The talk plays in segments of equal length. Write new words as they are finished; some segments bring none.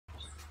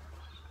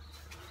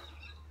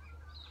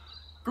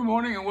Good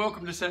morning and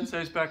welcome to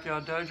Sensei's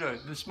Backyard Dojo.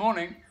 This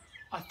morning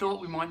I thought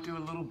we might do a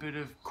little bit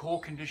of core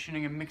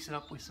conditioning and mix it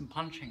up with some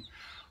punching.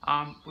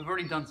 We've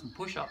already done some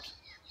push-ups,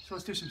 so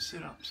let's do some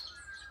sit-ups.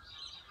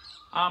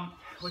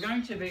 We're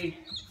going to be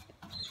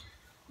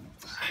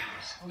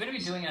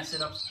doing our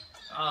sit-ups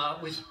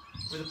with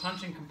a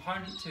punching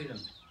component to them.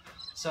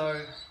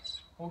 So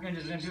what we're going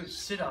to do is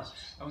sit up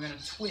and we're going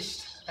to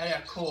twist at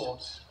our core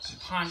and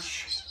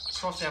punch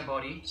across our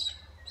body,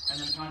 and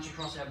then punch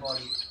across our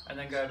body, and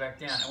then go back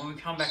down. And when we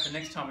come back the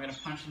next time, we're going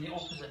to punch in the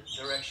opposite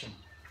direction.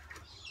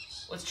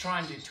 Let's try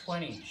and do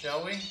 20,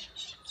 shall we?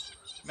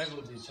 Maybe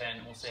we'll do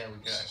 10, we'll see how we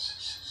go.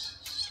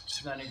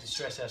 No need to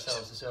stress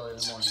ourselves this early in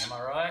the morning, am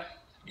I right?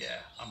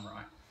 Yeah, I'm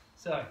right.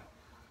 So,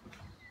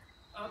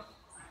 up.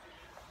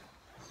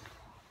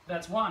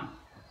 That's 1,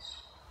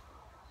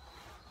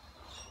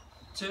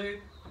 2,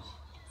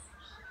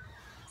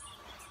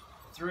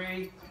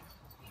 3,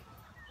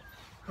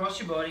 cross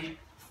your body,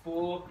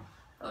 4,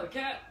 hello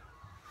cat,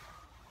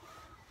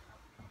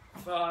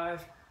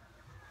 5,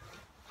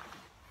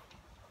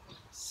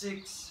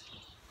 6,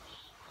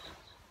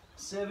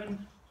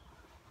 7,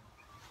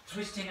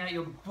 twisting out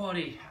your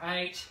body,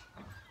 8,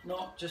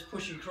 not just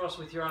pushing across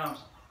with your arms,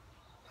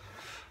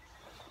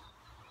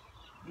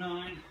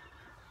 9,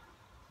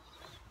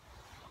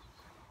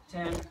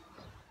 10,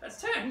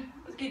 that's 10,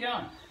 let's keep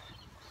going,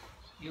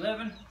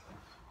 11,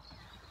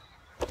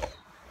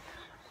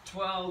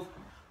 12,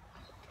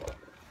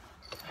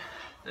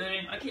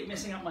 13, I keep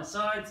messing up my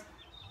sides,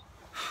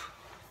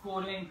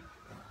 14,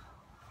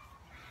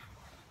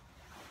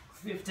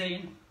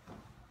 15,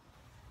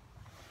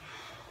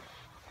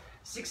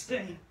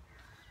 16,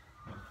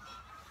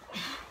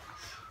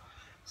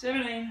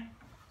 17,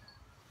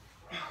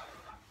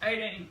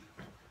 18,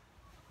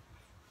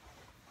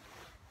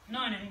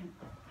 19,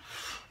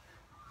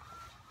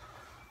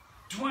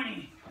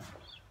 20.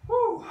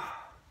 Woo!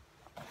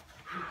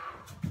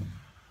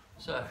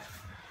 So,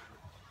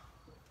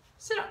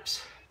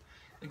 sit-ups.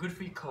 They're good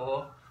for your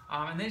core,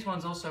 and these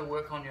ones also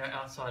work on your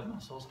outside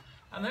muscles,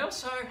 and they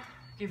also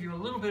give you a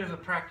little bit of a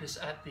practice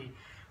at the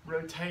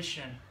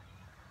rotation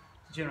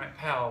to generate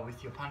power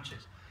with your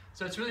punches.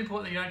 So it's really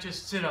important that you don't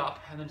just sit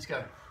up and then just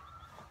go.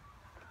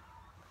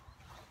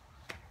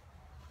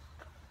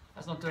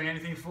 That's not doing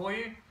anything for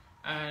you,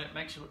 and it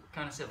makes you look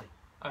kind of silly.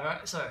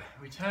 Alright, so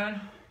we turn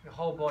your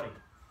whole body,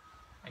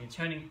 and you're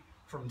turning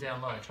from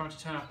down low. Try not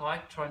to turn up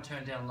high, try and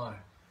turn down low.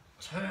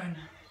 Turn,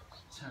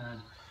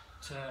 turn,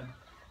 turn,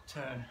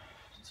 turn,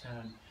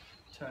 turn,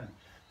 turn.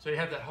 So you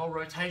have that whole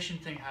rotation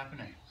thing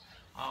happening.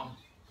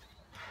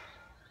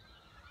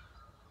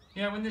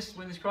 You know, when this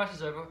crisis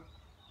is over,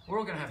 we're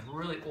all going to have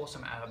really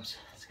awesome abs.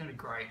 It's going to be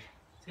great.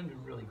 It's going to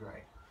be really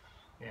great.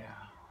 Yeah.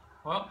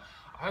 Well,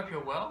 I hope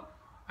you're well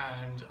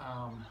and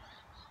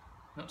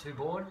not too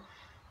bored,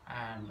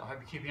 and I hope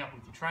you're keeping up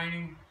with your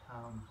training.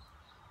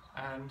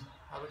 And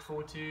I look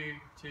forward to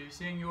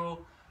seeing you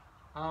all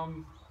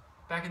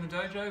back in the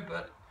dojo.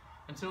 But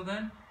until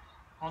then,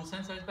 on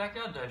Sensei's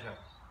Backyard Dojo.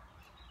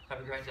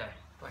 Have a great day.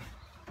 Bye.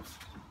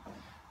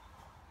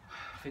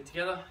 Feet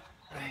together.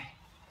 Hey.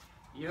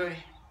 Yui.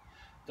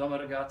 Domo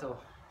arigato.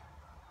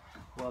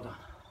 Well done.